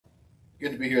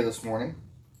Good to be here this morning.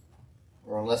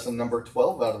 We're on lesson number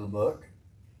 12 out of the book.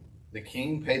 The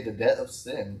King Paid the Debt of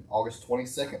Sin, August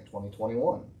 22nd,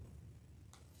 2021.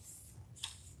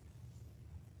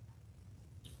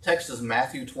 Text is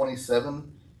Matthew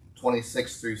 27,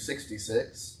 26 through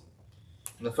 66.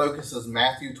 And the focus is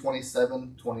Matthew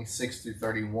 27, 26 through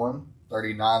 31,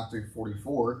 39 through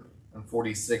 44, and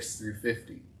 46 through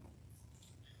 50.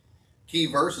 Key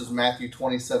verse is Matthew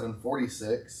 27,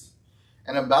 46.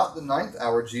 And about the 9th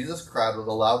hour, Jesus cried with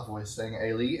a loud voice, saying,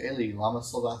 Eli, Eli, lama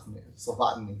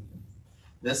sabachthani.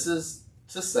 This is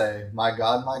to say, my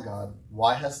God,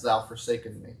 why hast thou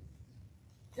forsaken me?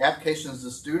 The application is the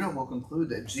student will conclude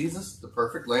that Jesus, the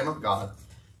perfect Lamb of God,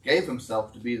 gave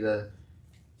himself to be the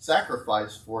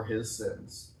sacrifice for his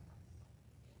sins.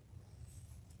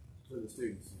 For the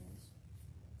student's sins.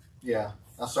 Yeah,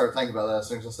 I started thinking about that as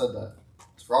soon as I said that.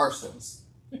 It's for our sins.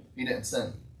 He didn't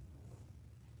sin.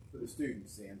 For the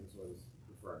student's sins is what it's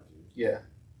referring to. Yeah.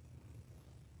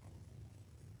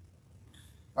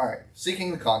 Alright,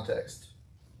 seeking the context.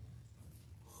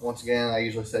 Once again, I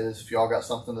usually say this, if y'all got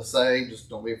something to say, just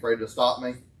don't be afraid to stop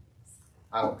me.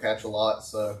 I don't catch a lot,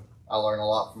 so I learn a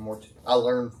lot from I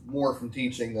learn more from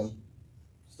teaching than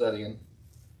studying.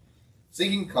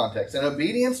 Seeking context. In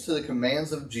obedience to the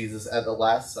commands of Jesus at the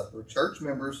Last Supper, church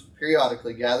members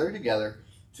periodically gather together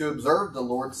to observe the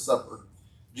Lord's Supper.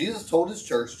 Jesus told his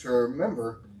church to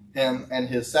remember him and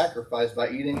his sacrifice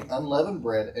by eating unleavened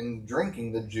bread and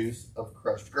drinking the juice of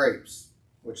crushed grapes,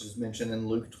 which is mentioned in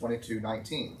Luke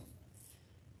 22:19.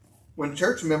 When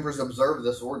church members observe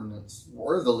this ordinance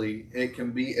worthily, it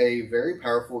can be a very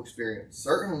powerful experience.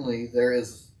 Certainly, there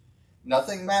is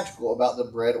nothing magical about the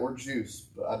bread or juice,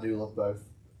 but I do love both.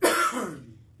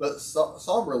 But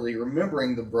somberly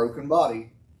remembering the broken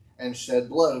body and shed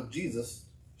blood of Jesus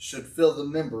should fill the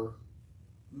member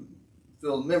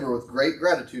with great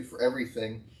gratitude for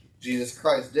everything Jesus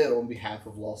Christ did on behalf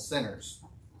of lost sinners.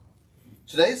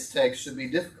 Today's text should be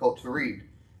difficult to read,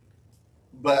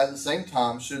 but at the same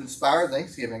time should inspire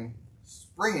thanksgiving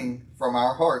springing from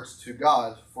our hearts to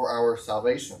God for our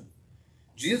salvation.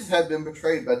 Jesus had been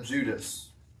betrayed by Judas,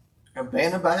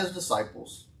 abandoned by his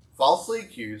disciples, falsely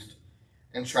accused,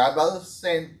 and tried by the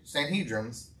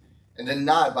Sanhedrins, and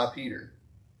denied by Peter.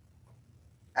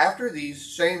 After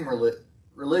these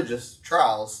religious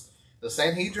trials, the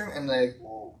Sanhedrin and the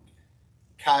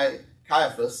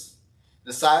Caiaphas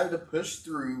decided to push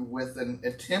through with an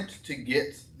attempt to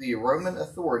get the Roman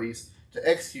authorities to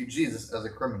execute Jesus as a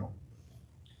criminal.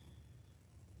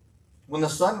 When the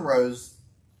sun rose,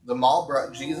 the mob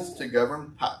brought Jesus to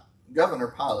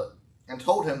Governor Pilate and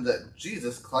told him that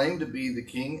Jesus claimed to be the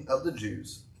king of the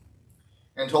Jews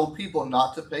and told people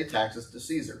not to pay taxes to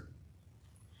Caesar.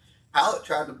 Pilate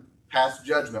tried to pass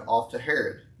judgment off to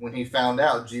Herod when he found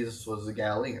out Jesus was a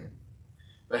Galilean.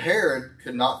 But Herod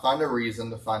could not find a reason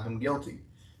to find him guilty,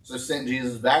 so sent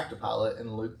Jesus back to Pilate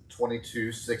in Luke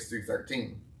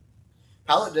 22:6-13.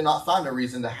 Pilate did not find a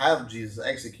reason to have Jesus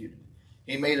executed.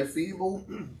 He made a feeble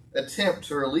attempt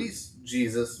to release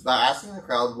Jesus by asking the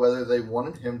crowd whether they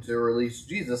wanted him to release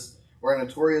Jesus or a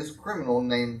notorious criminal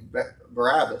named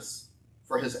Barabbas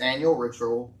for his annual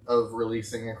ritual of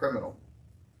releasing a criminal.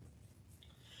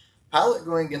 Pilate,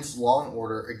 going against law and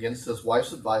order, against his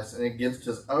wife's advice, and against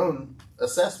his own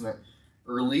assessment,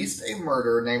 released a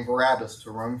murderer named Barabbas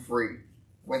to roam free.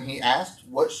 When he asked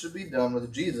what should be done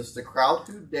with Jesus, the crowd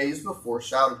who days before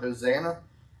shouted Hosanna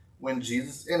when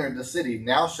Jesus entered the city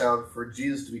now shouted for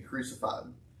Jesus to be crucified.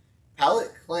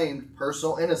 Pilate claimed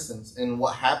personal innocence in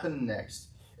what happened next,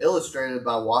 illustrated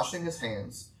by washing his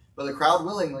hands, but the crowd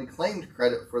willingly claimed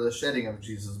credit for the shedding of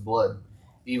Jesus' blood,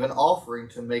 even offering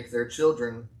to make their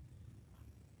children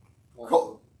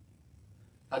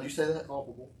how'd you say that?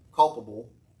 Culpable.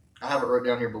 I have it wrote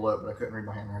down here below, but I couldn't read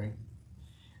my handwriting.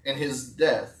 In his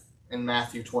death in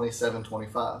Matthew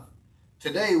 27:25.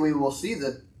 Today we will see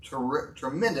the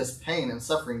tremendous pain and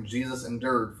suffering Jesus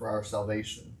endured for our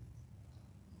salvation.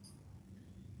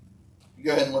 You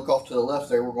go ahead and look off to the left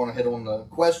there. We're going to hit on the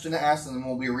question it asks, and then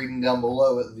we'll be reading down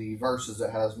below at the verses it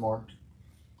has marked.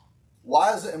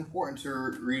 Why is it important to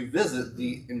revisit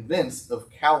the events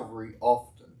of Calvary often?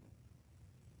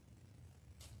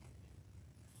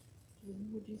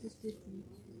 What Jesus did for you.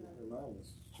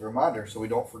 It's a reminder so we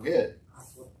don't forget.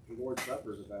 That's what the Lord's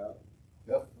Supper is about.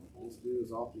 Yep. Just do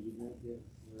as often as you drink it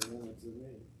in remembrance of me.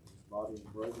 His body was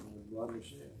broken and his blood was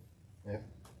shed. Yeah.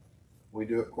 We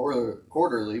do it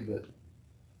quarterly, but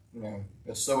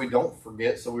it's so we don't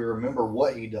forget, so we remember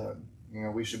what he done.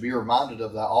 We should be reminded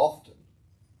of that often.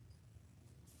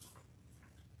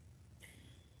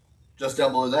 Just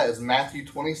down below that is Matthew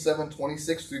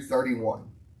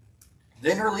 27:26-31.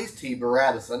 Then released he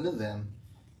Barabbas unto them,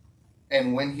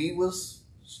 and when he was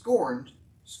scourged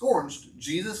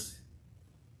Jesus,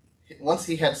 once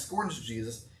he had scourged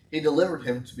Jesus, he delivered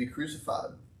him to be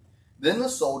crucified. Then the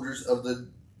soldiers of the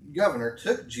governor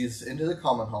took Jesus into the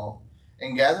common hall,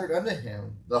 and gathered unto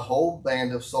him the whole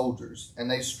band of soldiers, and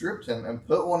they stripped him and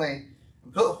put on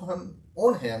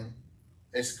him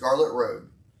a scarlet robe.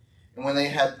 And when they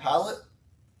had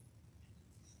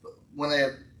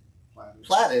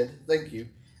plaited,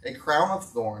 a crown of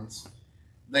thorns,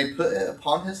 they put it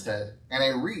upon his head, and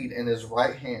a reed in his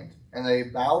right hand. And they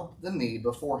bowed the knee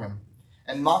before him,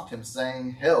 and mocked him,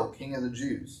 saying, Hail, King of the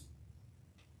Jews!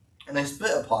 And they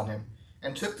spit upon him,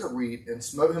 and took the reed, and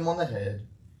smote him on the head.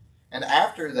 And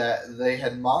after that they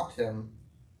had mocked him,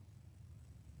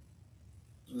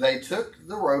 they took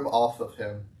the robe off of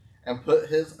him, and put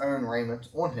his own raiment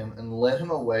on him, and led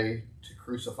him away to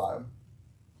crucify him.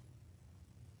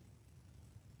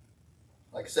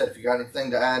 Like I said, if you got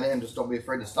anything to add in, just don't be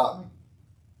afraid to stop me.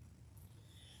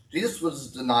 Jesus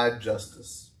was denied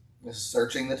justice. This is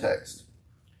searching the text.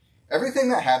 Everything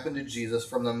that happened to Jesus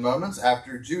from the moments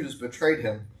after Judas betrayed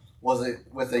him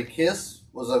with a kiss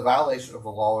was a violation of the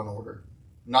law and order,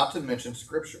 not to mention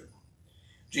Scripture.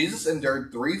 Jesus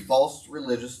endured 3 false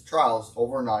religious trials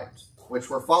overnight, which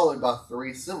were followed by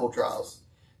 3 civil trials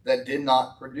that did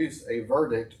not produce a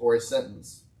verdict or a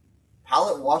sentence.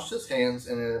 Pilate washed his hands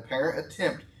in an apparent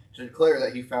attempt to declare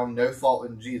that he found no fault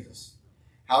in Jesus.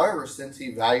 However, since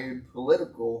he valued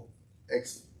political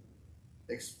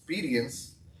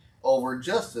expedience over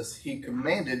justice, he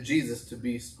commanded Jesus to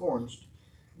be scourged,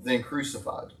 then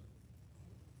crucified.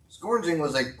 Scourging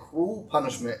was a cruel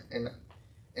punishment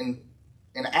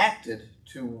enacted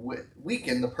to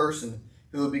weaken the person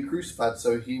who would be crucified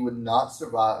so he would not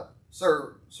survive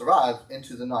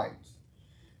into the night.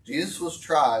 Jesus was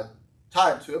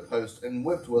tied to a post and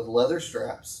whipped with leather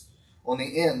straps, on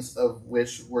the ends of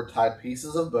which were tied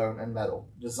pieces of bone and metal,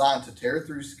 designed to tear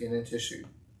through skin and tissue.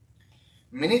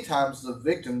 Many times the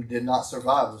victim did not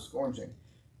survive the scourging,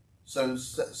 so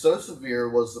severe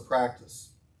was the practice.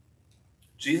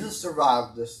 Jesus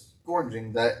survived this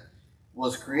scourging that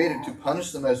was created to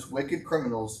punish the most wicked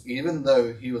criminals, even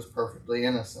though he was perfectly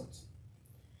innocent.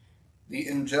 The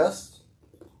injustice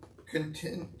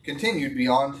continued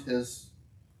beyond his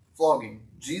flogging.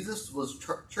 Jesus was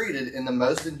treated in the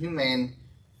most inhumane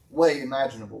way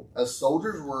imaginable, as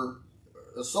soldiers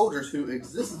who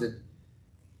existed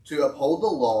to uphold the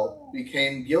law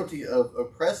became guilty of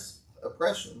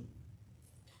oppression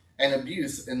and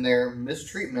abuse in their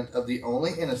mistreatment of the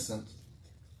only innocent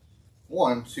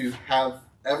one to have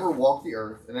ever walked the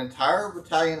earth. An entire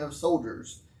battalion of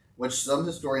soldiers, which some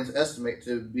historians estimate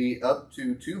to be up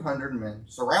to 200 men,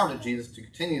 surrounded Jesus to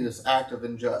continue this act of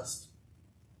injustice.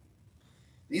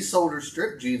 These soldiers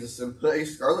stripped Jesus and put a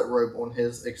scarlet robe on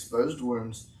his exposed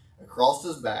wounds across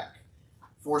his back,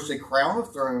 forced a crown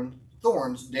of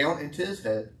thorns down into his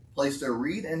head, placed a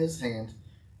reed in his hand,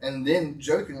 and then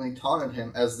jokingly taunted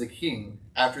him as the king.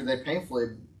 After their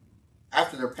painful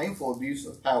abuse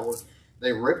of power,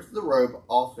 they ripped the robe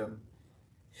off him,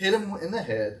 hit him in the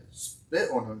head, spit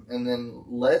on him, and then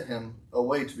led him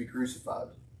away to be crucified.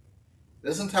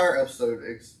 This entire episode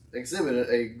exhibited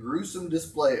a gruesome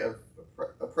display of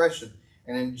oppression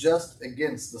and injustice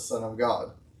against the Son of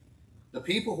God. The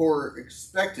people who were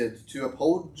expected to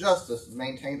uphold justice,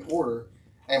 maintain order,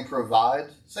 and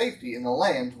provide safety in the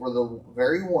land were the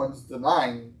very ones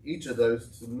denying each of those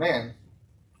to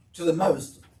the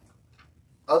most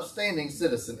upstanding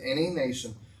citizen any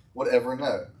nation would ever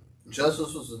know.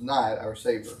 Justice was denied our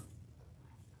Savior.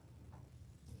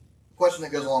 The question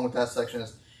that goes along with that section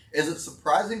is it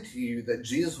surprising to you that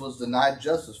Jesus was denied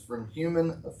justice from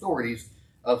human authorities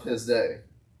of his day?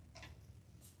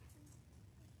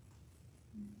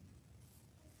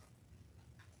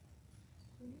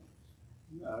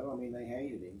 No, I mean, they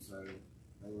hated him, so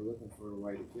they were looking for a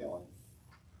way to kill him.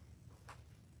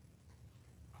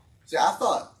 See, I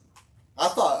thought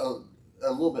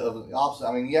a little bit of the opposite.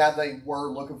 I mean, yeah, they were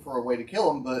looking for a way to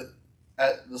kill him, but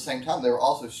at the same time, they were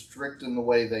also strict in the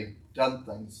way they done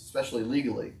things, especially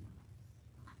legally.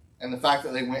 And the fact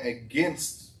that they went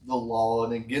against the law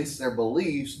and against their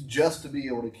beliefs just to be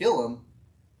able to kill him,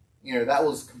 that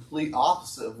was complete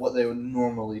opposite of what they would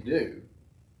normally do.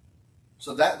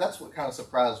 So that's what kind of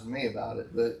surprised me about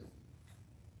it. But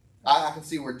I can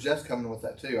see where Jeff's coming with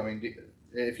that too. I mean,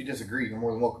 if you disagree, you're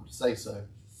more than welcome to say so.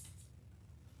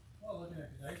 Well, looking at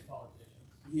today's politicians.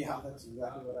 Yeah, that's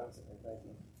exactly what I was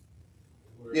thinking.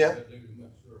 Yeah.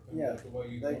 Yeah,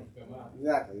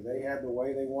 exactly. They had the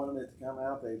way they wanted it to come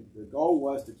out. The goal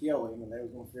was to kill him, and they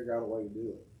was going to figure out a way to do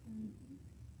it.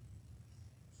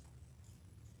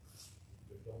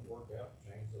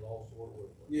 against the law, sword, or word.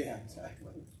 Yeah, exactly.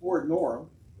 Or ignore them.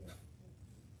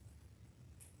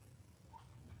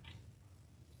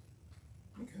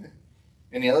 Okay.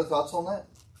 Any other thoughts on that?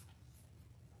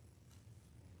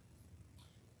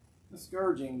 The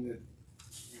scourging that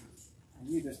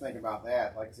you just think about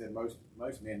that. Like I said, most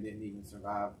men didn't even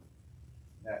survive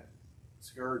that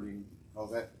scourging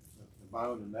because that the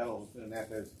bone and metal was in that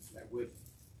whip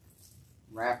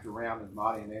wrapped around his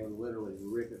body, and they would literally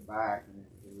rip it back, and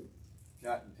it would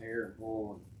cut and tear and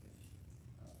pull.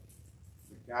 And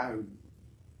the guy who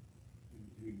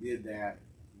did that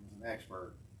was an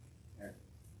expert at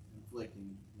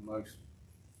inflicting the most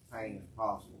pain as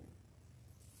possible.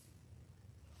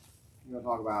 You want to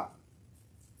talk about,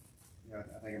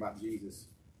 I think about Jesus.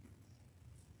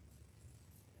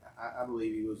 I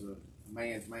believe he was a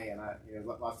man's man.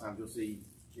 Lots of times you'll see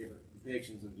different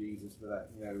depictions of Jesus, but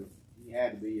he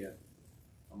had to be a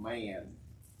man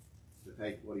to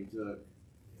take what he took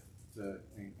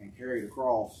and carry the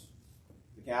cross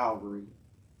to Calvary.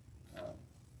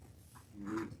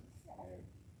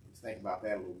 Let's think about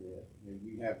that a little bit.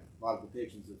 You have a lot of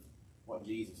depictions of what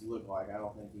Jesus looked like. I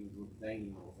don't think he was a dainty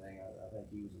little thing. I think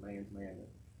he was a man's man that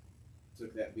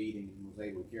took that beating and was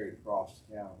able to carry the cross to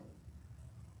Calvary.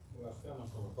 Well, coming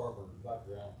from a carpenter's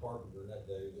background, carpenter in that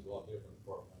day was a lot different than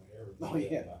carpenter. I mean, everything Oh,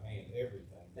 yeah. by hand,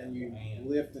 everything. And you by hand.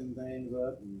 lifting things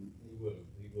up, and He would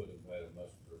have had a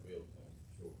much revealed thing,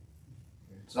 for sure.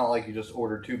 It's not like you just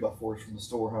order 2x4s from the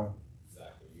store, huh?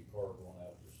 Exactly. You carved one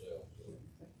out yourself. So.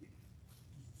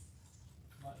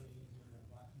 Might be easier than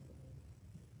blacksmith.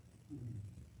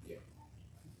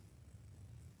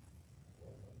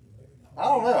 I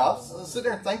don't know. I was sitting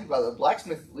there and thinking about it. The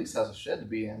blacksmith at least has a shed to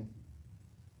be in.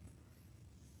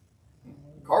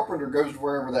 Carpenter goes to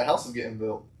wherever that house is getting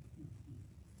built.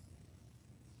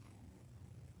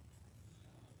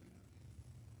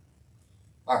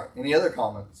 All right. Any other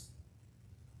comments?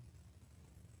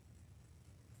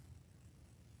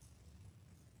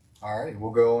 All right.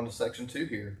 We'll go on to section 2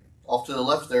 here. Off to the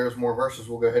left there is more verses.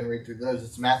 We'll go ahead and read through those.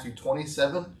 It's Matthew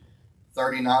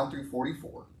 27:39 through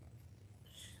 44.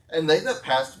 And they that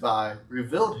passed by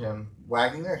reviled him,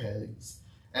 wagging their heads,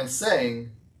 and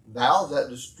saying, Thou that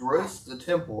destroyest the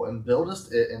temple and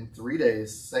buildest it in 3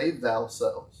 days, save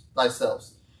thyself.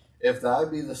 If thou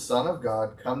be the Son of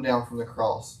God, come down from the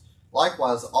cross.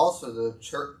 Likewise also the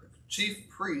chief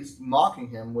priest, mocking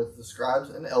him with the scribes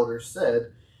and elders,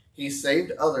 said, He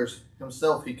saved others,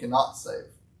 himself he cannot save.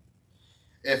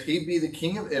 If he be the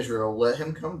King of Israel, let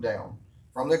him come down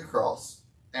from the cross,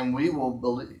 and we will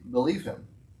believe him.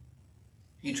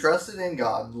 He trusted in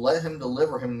God, let him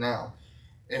deliver him now,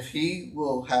 if he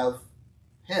will have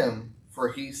him,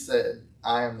 for he said,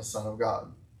 I am the Son of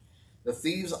God. The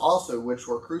thieves also which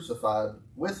were crucified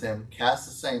with him cast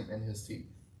the same in his teeth.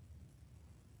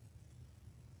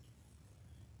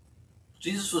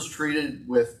 Jesus was treated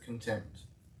with contempt.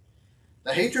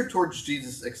 The hatred towards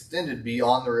Jesus extended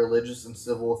beyond the religious and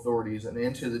civil authorities and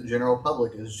into the general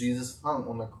public as Jesus hung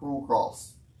on the cruel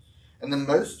cross. In the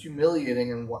most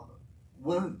humiliating and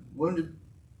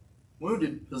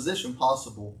wounded position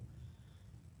possible,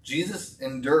 Jesus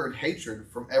endured hatred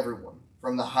from everyone,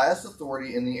 from the highest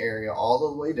authority in the area all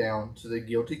the way down to the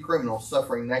guilty criminal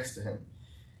suffering next to him.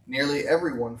 Nearly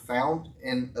everyone found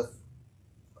an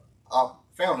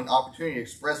opportunity to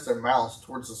express their malice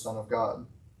towards the Son of God.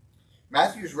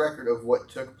 Matthew's record of what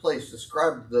took place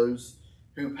described those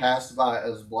who passed by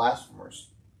as blasphemers.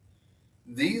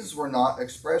 These were not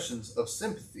expressions of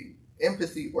sympathy,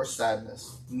 empathy, or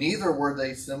sadness. Neither were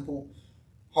they simple,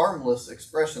 harmless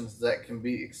expressions that can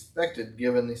be expected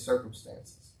given the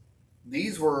circumstances.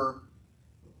 These were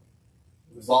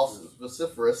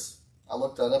vociferous. I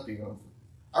looked that up even.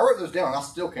 I wrote those down. I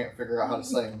still can't figure out how to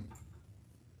say them.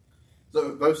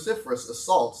 So vociferous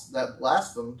assaults that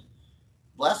blasphemed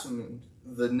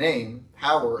the name,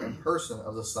 power, and person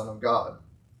of the Son of God.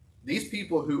 These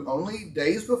people who only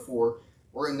days before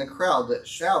were in the crowd that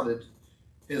shouted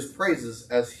his praises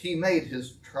as he made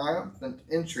his triumphant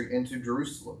entry into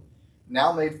Jerusalem,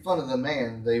 now made fun of the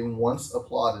man they once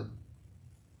applauded.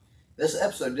 This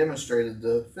episode demonstrated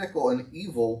the fickle and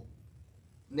evil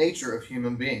nature of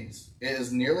human beings. It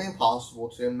is nearly impossible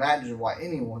to imagine why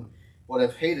anyone would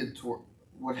have hatred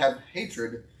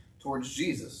towards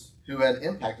Jesus, who had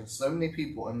impacted so many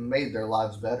people and made their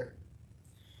lives better.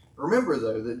 Remember,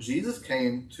 though, that Jesus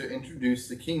came to introduce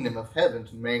the kingdom of heaven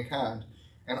to mankind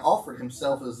and offered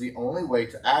himself as the only way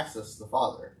to access the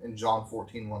Father in John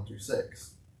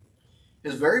 14:1-6.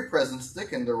 His very presence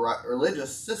thickened the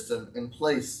religious system in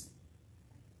place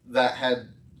that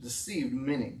had deceived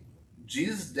many.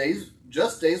 Just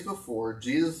days before,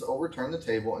 Jesus overturned the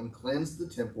table and cleansed the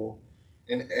temple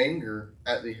in anger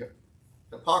at the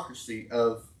hypocrisy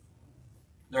of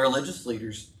the religious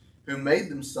leaders who made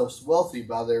themselves wealthy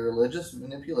by their religious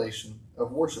manipulation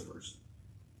of worshippers.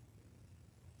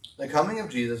 The coming of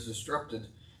Jesus disrupted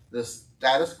the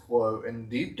status quo, and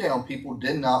deep down, people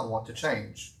did not want to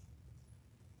change.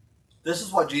 This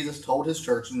is why Jesus told his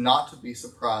church not to be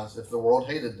surprised if the world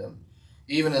hated them,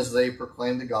 even as they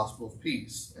proclaimed the gospel of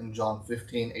peace in John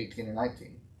 15, 18, and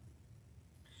 19.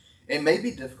 It may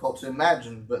be difficult to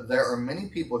imagine, but there are many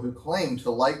people who claim to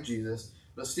like Jesus,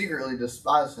 but secretly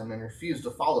despise him and refuse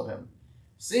to follow him.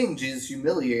 Seeing Jesus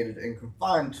humiliated and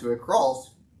confined to a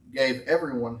cross gave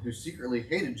everyone who secretly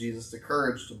hated Jesus the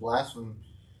courage to blaspheme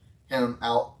him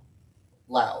out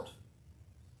loud.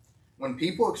 When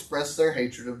people express their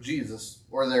hatred of Jesus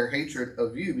or their hatred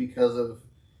of you because of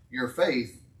your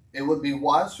faith, it would be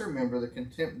wise to remember the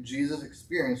contempt Jesus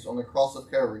experienced on the cross of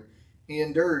Calvary. He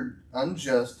endured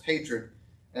unjust hatred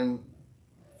and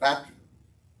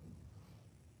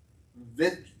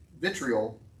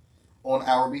vitriol on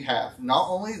our behalf. Not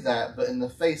only that, but in the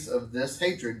face of this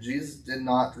hatred, Jesus did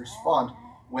not respond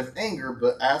with anger,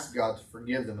 but asked God to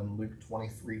forgive them in Luke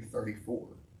 23:34.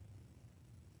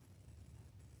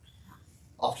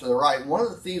 Off to the right, one of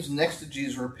the thieves next to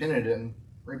Jesus repented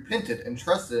and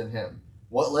trusted in him.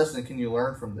 What lesson can you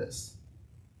learn from this?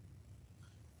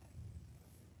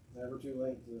 Never too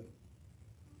late to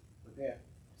repent,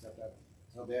 except that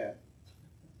tell Dad.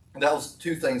 And that was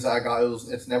two things I got.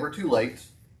 It's never too late,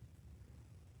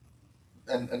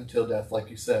 and until death, like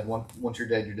you said. Once you're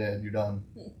dead, you're done.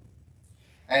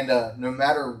 And no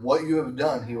matter what you have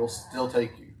done, he will still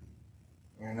take you.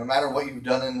 And no matter what you've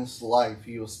done in this life,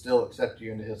 he will still accept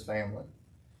you into his family.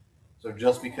 So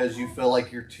just because you feel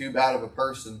like you're too bad of a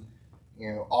person,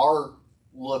 our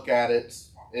look at it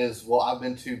is, well, I've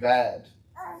been too bad.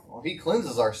 Well, he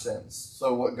cleanses our sins.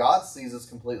 So what God sees is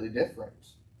completely different.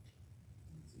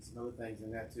 See some other things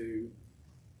in that too.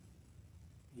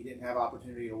 He didn't have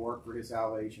opportunity to work for his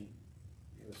salvation.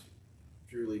 It was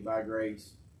truly by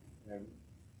grace.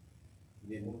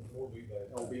 He didn't.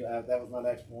 That was my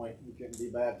next point. He couldn't be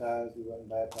baptized. He wasn't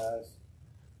baptized.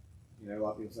 A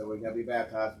lot of people say, well, you got to be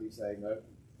baptized to be saved. No,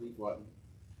 he wasn't.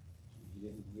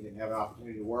 He didn't have an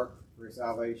opportunity to work for his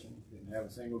salvation. He didn't have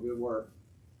a single good work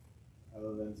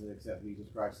other than to accept Jesus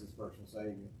Christ as personal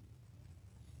Savior.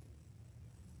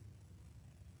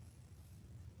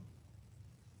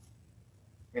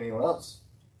 Anyone else?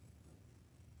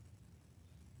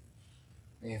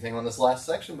 Anything on this last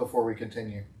section before we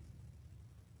continue?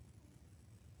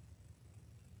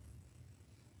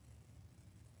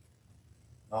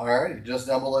 Alrighty, just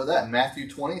down below that, Matthew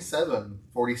 27,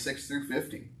 46 through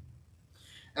 50.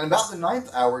 And about the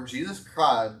 9th hour, Jesus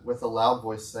cried with a loud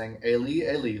voice, saying, Eli,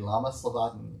 Eli, lama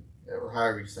sabachthani, or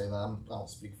however you say that. I don't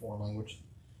speak foreign language.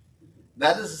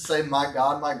 That is to say, my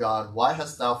God, why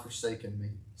hast thou forsaken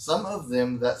me? Some of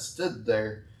them that stood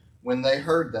there, when they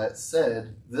heard that,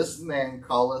 said, This man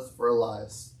calleth for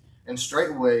Elias. And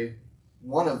straightway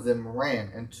one of them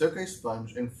ran and took a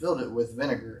sponge and filled it with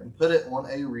vinegar and put it on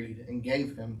a reed and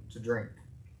gave him to drink.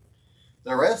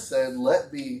 The rest said,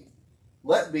 Let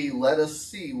us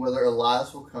see whether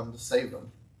Elias will come to save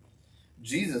them.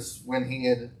 Jesus, when he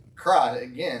had cried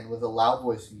again with a loud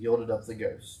voice, yielded up the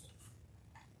ghost.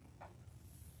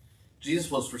 Jesus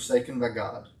was forsaken by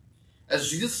God. As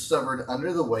Jesus suffered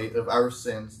under the weight of our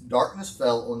sins, darkness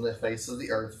fell on the face of the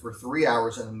earth for 3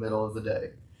 hours in the middle of the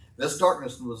day. This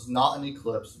darkness was not an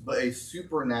eclipse, but a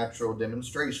supernatural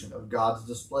demonstration of God's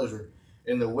displeasure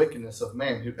in the wickedness of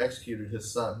man who executed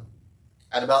his Son.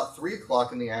 At about 3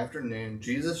 o'clock in the afternoon,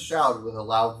 Jesus shouted with a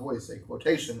loud voice a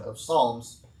quotation of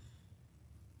Psalms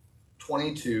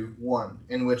 22:1,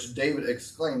 in which David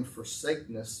exclaimed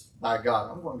forsakenness by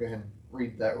God. I'm going to go ahead and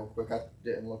read that real quick. I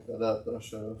didn't look that up, but I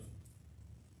should have.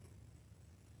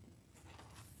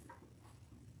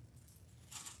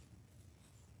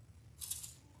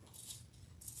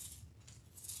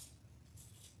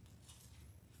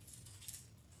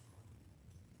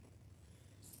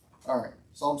 Alright,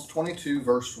 Psalms 22,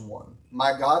 verse 1.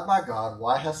 My God,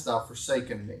 why hast thou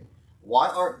forsaken me? Why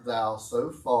art thou so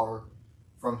far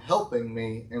from helping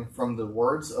me and from the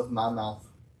words of my mouth,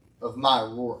 of my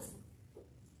roaring?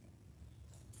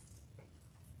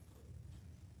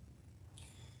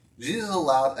 Jesus'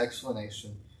 loud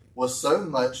explanation was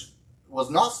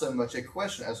not so much a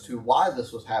question as to why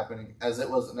this was happening as it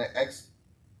was an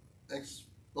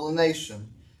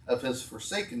explanation of his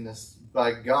forsakenness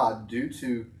by God due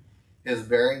to his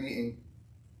bearing the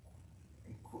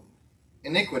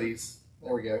iniquities,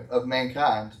 of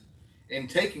mankind. In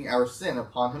taking our sin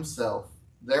upon himself,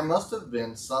 there must have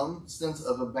been some sense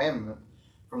of abandonment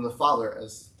from the Father,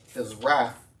 as his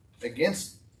wrath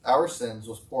against our sins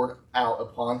was poured out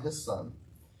upon his Son.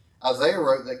 Isaiah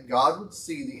wrote that God would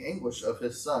see the anguish of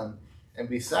his Son and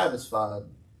be satisfied,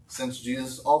 since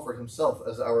Jesus offered himself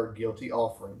as our guilty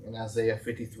offering in Isaiah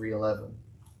 53:11.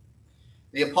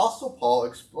 The Apostle Paul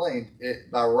explained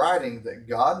it by writing that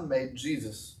God made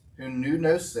Jesus, who knew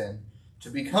no sin, to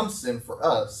become sin for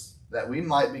us, that we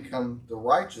might become the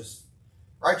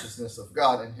righteousness of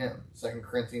God in him. 2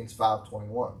 Corinthians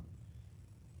 5:21.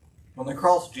 On the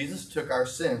cross, Jesus took our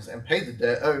sins and paid the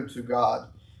debt owed to God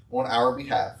on our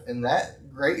behalf. In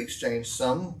that great exchange,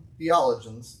 some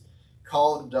theologians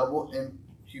call double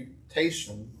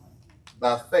imputation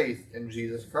by faith in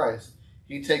Jesus Christ.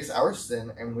 He takes our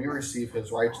sin and we receive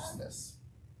his righteousness.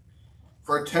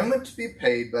 For atonement to be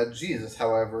paid by Jesus,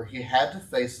 however, he had to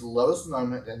face the lowest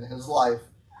moment in his life,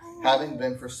 having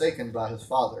been forsaken by his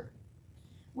Father.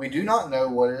 We do not know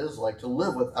what it is like to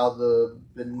live without the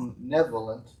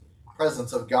benevolent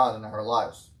presence of God in our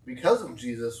lives. Because of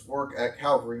Jesus' work at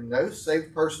Calvary, no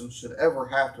saved person should ever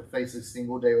have to face a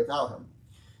single day without him,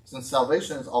 since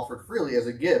salvation is offered freely as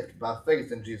a gift by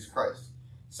faith in Jesus Christ.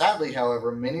 Sadly,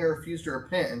 however, many refuse to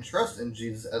repent and trust in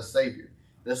Jesus as Savior.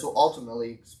 This will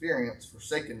ultimately experience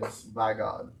forsakenness by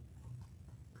God.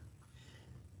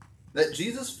 That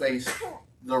Jesus faced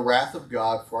the wrath of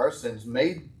God for our sins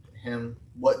made him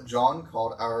what John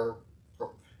called our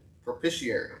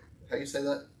propitiatory. How do you say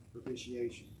that?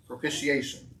 Propitiation.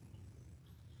 Propitiation.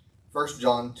 1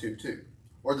 John 2:2.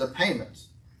 Or the payment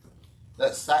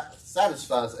that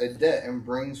satisfies a debt and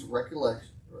brings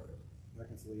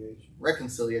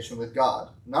reconciliation with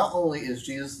God. Not only is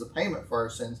Jesus the payment for our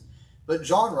sins, but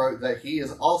John wrote that he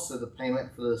is also the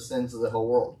payment for the sins of the whole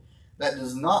world. That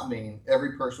does not mean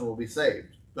every person will be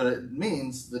saved, but it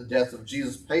means the death of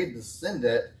Jesus paid the sin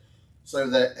debt so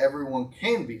that everyone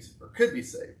can be or could be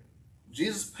saved.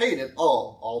 Jesus paid it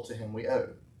all to him we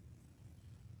owe.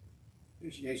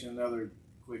 Propitiation, another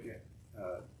quick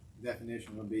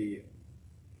definition would be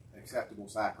acceptable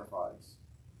sacrifice.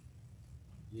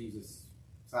 Jesus'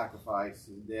 sacrifice,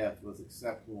 his death, was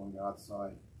acceptable in God's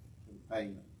sight for the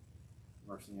payment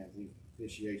of our sins. He's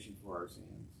propitiation for our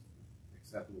sins.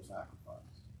 Acceptable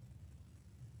sacrifice.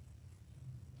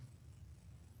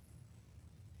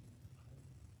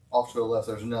 Off to the left,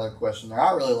 there's another question there.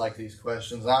 I really like these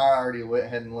questions. I already went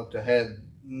ahead and looked ahead.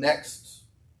 Next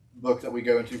book that we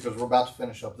go into, because we're about to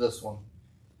finish up this one.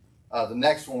 The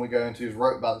next one we go into is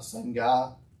wrote by the same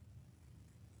guy.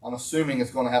 I'm assuming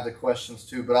it's going to have the questions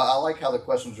too, but I like how the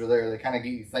questions are there. They kind of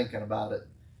get you thinking about it.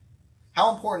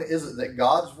 How important is it that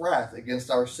God's wrath against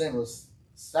our sin was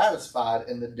satisfied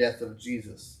in the death of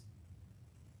Jesus?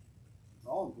 It's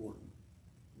all important.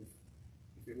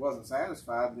 If it wasn't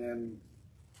satisfied, then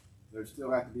there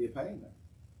still have to be a payment.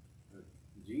 But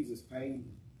Jesus paid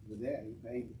the debt. He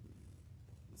paid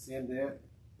the sin debt.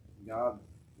 God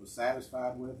was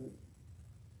satisfied with it.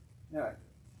 Yeah,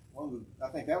 I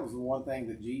think that was the one thing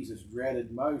that Jesus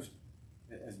dreaded most.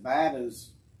 As bad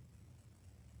as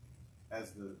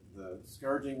the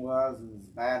scourging was, and as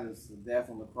bad as the death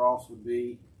on the cross would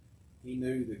be, he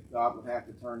knew that God would have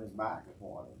to turn his back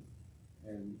upon him.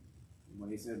 And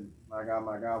when he said, my God,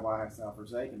 why hast thou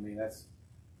forsaken me?"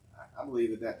 I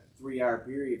believe that 3-hour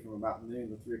period from about noon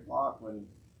to 3 o'clock, when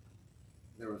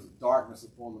there was darkness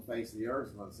upon the face of the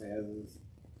earth, what it says,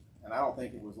 and I don't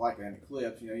think it was like an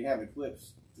eclipse. You have an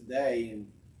eclipse today,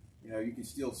 and you can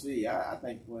still see. I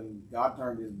think when God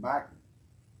turned his back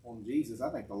on Jesus, I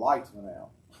think the lights went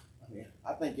out.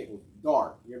 I think it was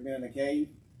dark. You ever been in a cave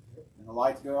and the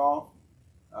lights go off?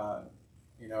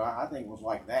 I think it was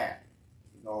like that,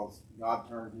 because God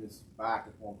turned his back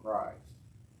upon Christ.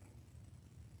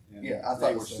 And yeah, I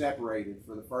thought they were separated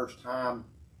for the first time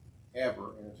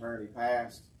ever in eternity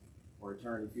past or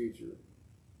eternity future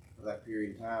for that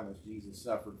period of time as Jesus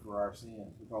suffered for our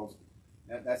sins. Because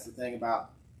that's the thing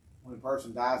about when a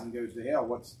person dies and goes to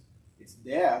hell, it's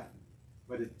death,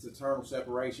 but it's eternal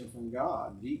separation from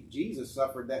God. Jesus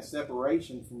suffered that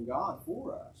separation from God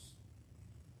for us.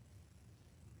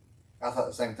 I thought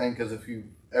the same thing, because if you've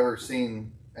ever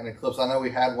seen an eclipse, I know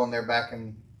we had one there back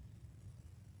in,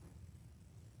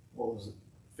 what was it,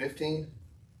 15?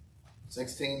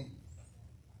 16?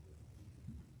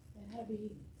 It had to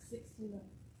be 16.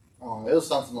 Oh, it was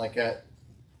something like that.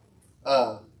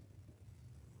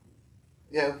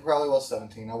 Yeah, it probably was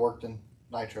 17. I worked in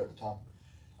Nitro at the time.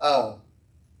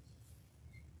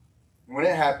 When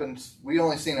it happened, we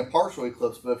only seen a partial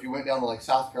eclipse, but if you went down to like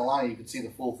South Carolina, you could see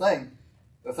the full thing.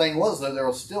 The thing was, though, there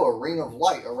was still a ring of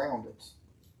light around it.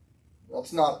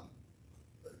 That's not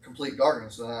complete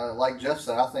darkness. And like Jeff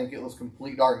said, I think it was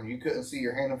complete darkness. You couldn't see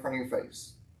your hand in front of your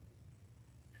face.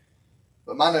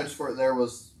 But my notes for it there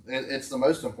was, it's the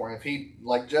most important. If he,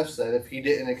 like Jeff said, if he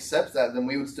didn't accept that, then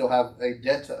we would still have a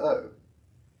debt to owe.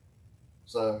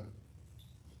 So,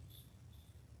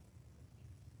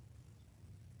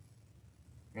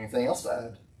 anything else to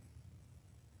add?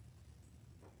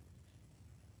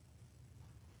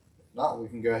 If not, we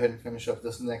can go ahead and finish up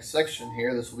this next section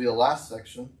here. This will be the last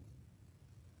section.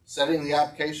 Setting the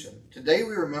application. Today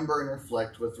we remember and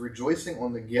reflect with rejoicing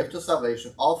on the gift of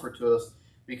salvation offered to us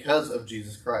because of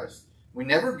Jesus Christ. We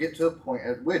never get to a point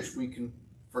at which we can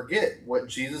forget what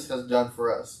Jesus has done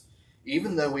for us.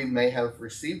 Even though we may have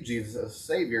received Jesus as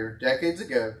Savior decades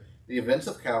ago, the events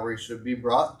of Calvary should be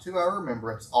brought to our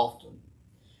remembrance often.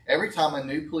 Every time a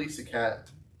new police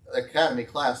academy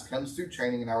class comes through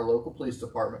training in our local police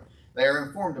department, they are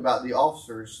informed about the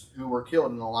officers who were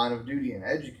killed in the line of duty and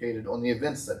educated on the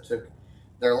events that took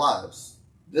their lives.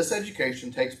 This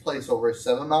education takes place over a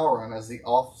 7-mile run as the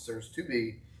officers to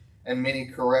be and many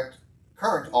current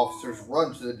officers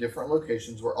run to the different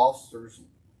locations where officers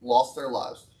lost their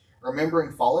lives.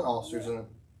 Remembering fallen officers and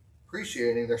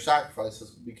appreciating their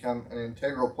sacrifices become an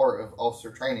integral part of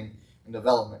officer training and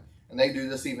development. And they do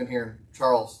this even here in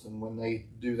Charleston when they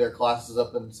do their classes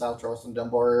up in South Charleston,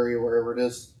 Dunbar area, wherever it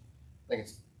is. I think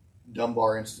it's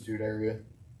Dunbar Institute area.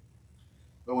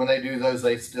 But when they do those,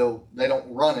 they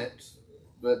don't run it,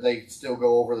 but they still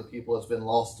go over the people that's been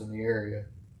lost in the area.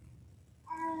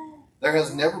 There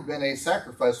has never been a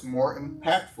sacrifice more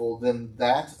impactful than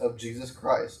that of Jesus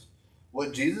Christ.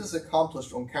 What Jesus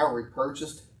accomplished on Calvary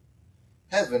purchased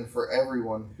heaven for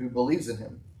everyone who believes in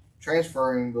him,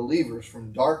 transferring believers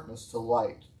from darkness to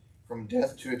light, from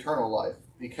death to eternal life.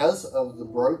 Because of the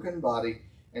broken body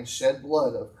and shed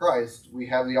blood of Christ, we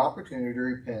have the opportunity to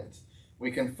repent. We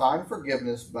can find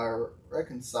forgiveness by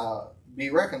be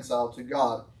reconciled to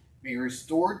God, be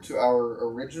restored to our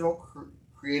original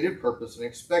created purpose, and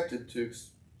expected to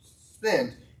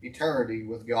spend eternity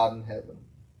with God in heaven.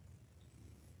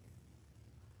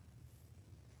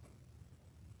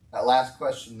 That last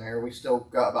question there, we still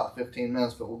got about 15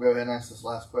 minutes, but we'll go ahead and ask this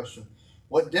last question.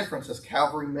 What difference has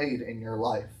Calvary made in your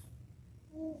life?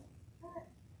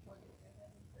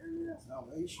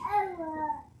 Salvation.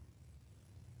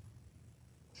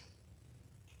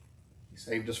 He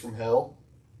saved us from hell.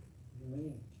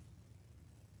 Amen.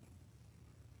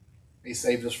 He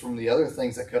saved us from the other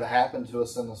things that could have happened to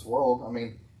us in this world. I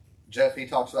mean, Jeff, he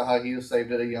talks about how he was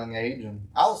saved at a young age, and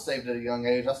I was saved at a young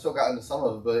age. I still got into some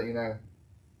of it, but, you know,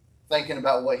 thinking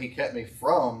about what he kept me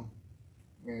from,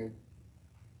 you know,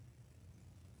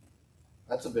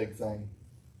 that's a big thing.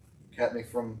 He kept me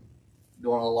from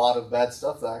doing a lot of bad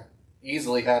stuff that I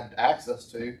easily had access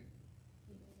to.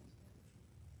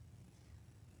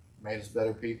 Made us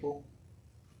better people.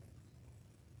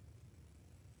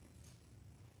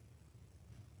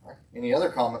 All right. Any other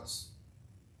comments?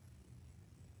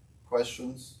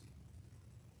 Questions?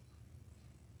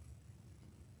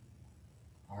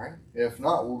 All right. If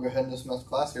not, we'll go ahead and dismiss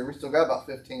class here. We still got about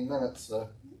 15 minutes, so.